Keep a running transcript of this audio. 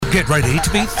get ready to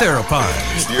be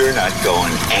therapized. You're not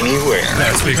going anywhere.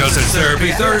 That's because it's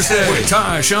Therapy Thursday with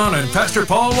Ty, Sean, and Pastor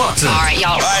Paul Watson. All right,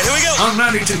 y'all. All right, here we go. On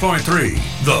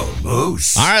 92.3, The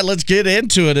Moose. All right, let's get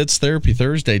into it. It's Therapy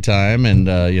Thursday time, and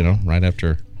right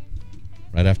after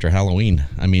Halloween.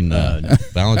 I mean,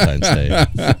 Valentine's Day.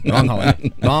 Wrong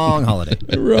holiday.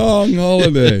 Wrong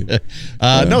holiday.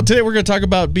 No, today we're going to talk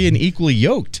about being equally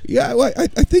yoked. Yeah, well, I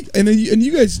think, and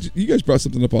you guys brought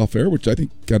something up off air, which I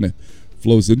think kind of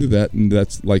flows into that, and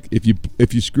that's like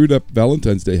if you screwed up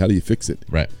Valentine's Day, how do you fix it?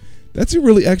 Right. That's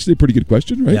actually a pretty good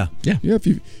question, right? Yeah. If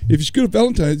you screwed up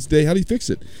Valentine's Day, how do you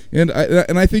fix it? And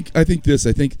I think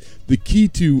the key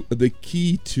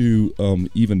to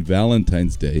even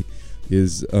Valentine's Day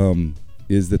is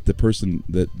that the person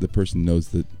knows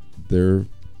that they're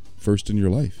first in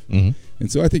your life. Mm-hmm.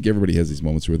 And so I think everybody has these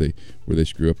moments where they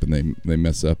screw up and they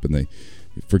mess up and they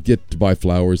forget to buy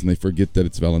flowers and they forget that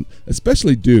it's Valentine's.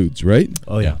 Especially dudes, right?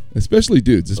 Oh yeah. Especially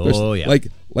dudes. Like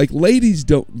ladies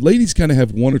kind of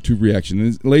have one or two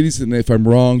reactions. And ladies, and if I'm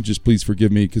wrong, just please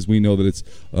forgive me because we know that it's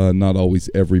not always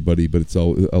everybody, but it's a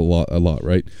lot,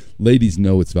 right? Ladies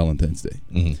know it's Valentine's Day,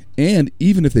 mm-hmm. and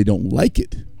even if they don't like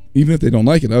it, I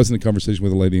was in a conversation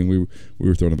with a lady, and we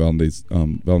were throwing a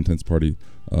Valentine's party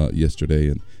yesterday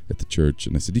and at the church,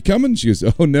 and I said, "You coming?" She goes,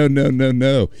 "Oh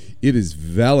no! It is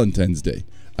Valentine's Day.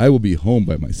 I will be home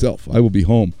by myself. I will be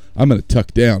home. I'm gonna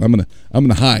tuck down. I'm gonna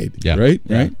hide. Yeah. Right.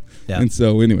 Yeah. Right." Yeah. And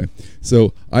so anyway,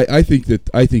 I think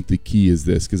the key is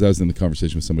this, because I was in the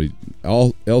conversation with somebody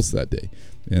else that day,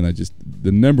 and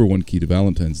the number one key to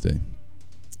Valentine's Day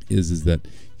is that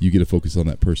you get to focus on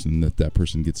that person, and that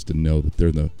person gets to know that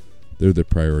they're the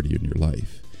priority in your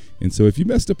life. And so if you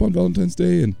messed up on Valentine's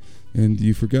Day and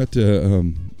you forgot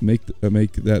to make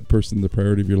that person the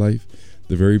priority of your life,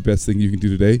 the very best thing you can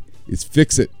do today is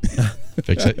fix it.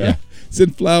 Fix it, yeah.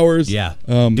 Send flowers. Yeah.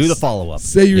 Do the follow-up.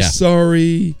 Say you're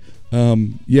sorry.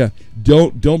 Don't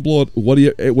blow it.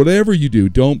 Whatever you do,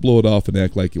 don't blow it off and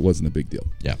act like it wasn't a big deal.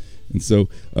 Yeah. And so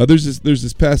there's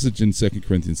this passage in 2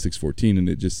 Corinthians 6:14, and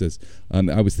it just says,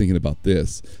 and I was thinking about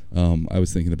this. I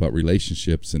was thinking about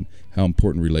relationships and how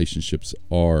important relationships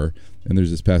are. And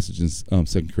there's this passage in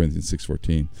 2 Corinthians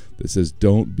 6:14 that says,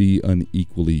 "Don't be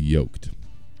unequally yoked,"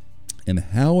 and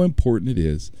how important it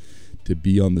is to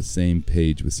be on the same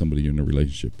page with somebody you're in a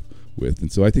relationship with.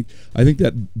 And so I think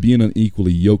that being an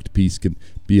equally yoked piece can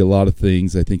be a lot of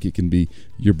things. I think it can be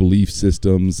your belief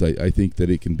systems. I think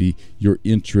that it can be your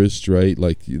interests, right?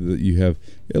 Like you have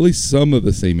at least some of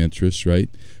the same interests, right?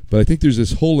 But I think there's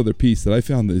this whole other piece that I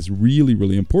found that is really,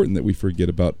 really important that we forget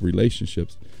about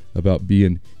relationships, about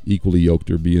being equally yoked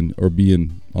or being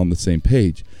on the same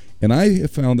page. And I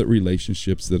have found that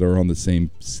relationships that are on the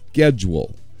same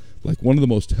schedule, like one of the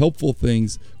most helpful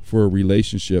things for a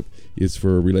relationship is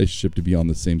for a relationship to be on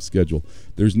the same schedule.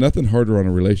 There's nothing harder on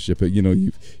a relationship, but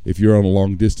if you're on a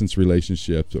long distance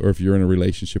relationship, or if you're in a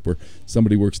relationship where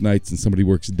somebody works nights and somebody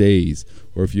works days,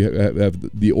 or if you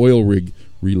have the oil rig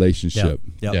relationship.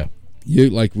 Yeah.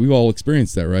 We've all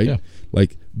experienced that, right? Yeah.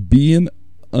 Like being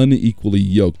unequally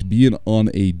yoked, being on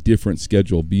a different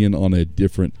schedule, being on a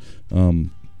different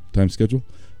time schedule.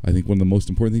 I think one of the most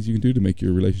important things you can do to make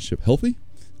your relationship healthy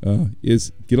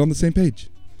is get on the same page,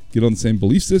 get on the same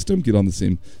belief system, get on the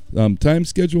same time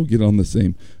schedule, get on the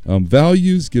same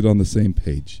values, get on the same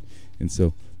page. And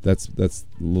so that's a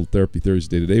little Therapy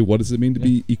Thursday today. What does it mean to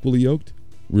be equally yoked?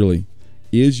 Really,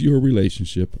 is your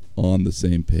relationship on the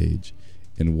same page?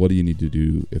 And what do you need to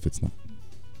do if it's not?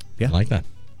 Yeah, I like that.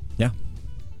 Yeah.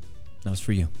 That was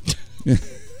for you.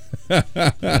 Yeah,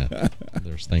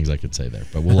 there's things I could say there,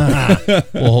 but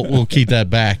we'll keep that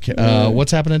back.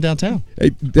 What's happening downtown?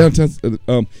 Hey, downtown.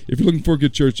 If you're looking for a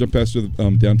good church, I'm pastor of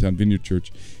the Downtown Vineyard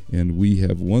Church, and we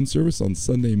have one service on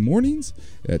Sunday mornings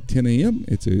at 10 a.m.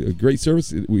 It's a great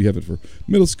service. We have it for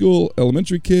middle school,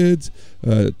 elementary kids,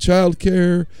 child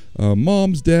care,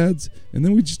 moms, dads, and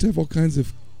then we just have all kinds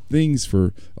of things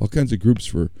for all kinds of groups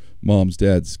for moms,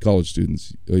 dads, college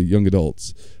students, young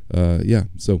adults.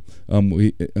 So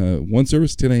we one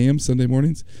service 10 a.m. Sunday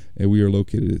mornings, and we are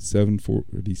located at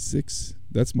 746.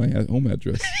 That's my home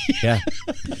address. Yeah.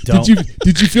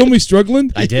 Did you feel me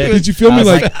struggling? I did. Did you feel me I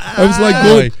was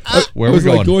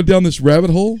like going down this rabbit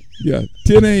hole? Yeah.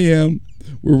 10 a.m.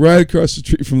 We're right across the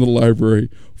street from the library.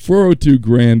 402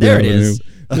 Grand Avenue. There it is.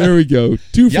 There we go.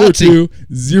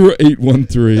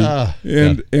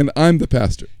 242-0813. And I'm the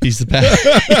pastor. He's the pastor.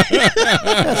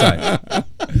 That's all right.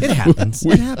 It happens.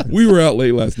 We were out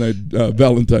late last night,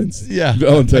 Valentine's. Yeah.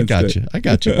 Valentine's I Day.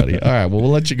 got you, buddy. All right. Well,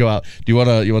 we'll let you go out. Do you want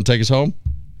to take us home?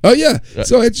 Oh, yeah.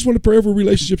 So I just want to pray over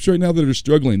relationships right now that are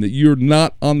struggling, that you're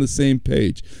not on the same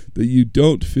page, that you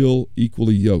don't feel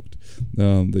equally yoked,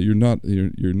 that you're not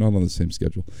on the same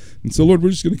schedule. And so, Lord,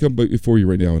 we're just going to come before you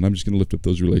right now, and I'm just going to lift up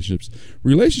those relationships.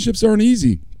 Relationships aren't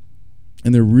easy,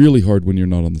 and they're really hard when you're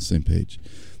not on the same page.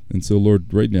 And so,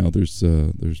 Lord, right now, there's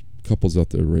couples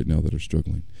out there right now that are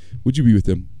struggling. Would you be with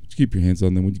them? Would you keep your hands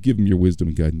on them? Would you give them your wisdom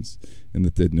and guidance, and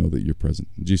that they'd know that you're present?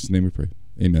 In Jesus' name we pray.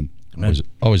 Amen.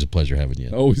 Always a pleasure having you.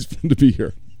 Always fun to be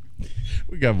here.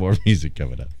 We got more music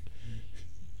coming up.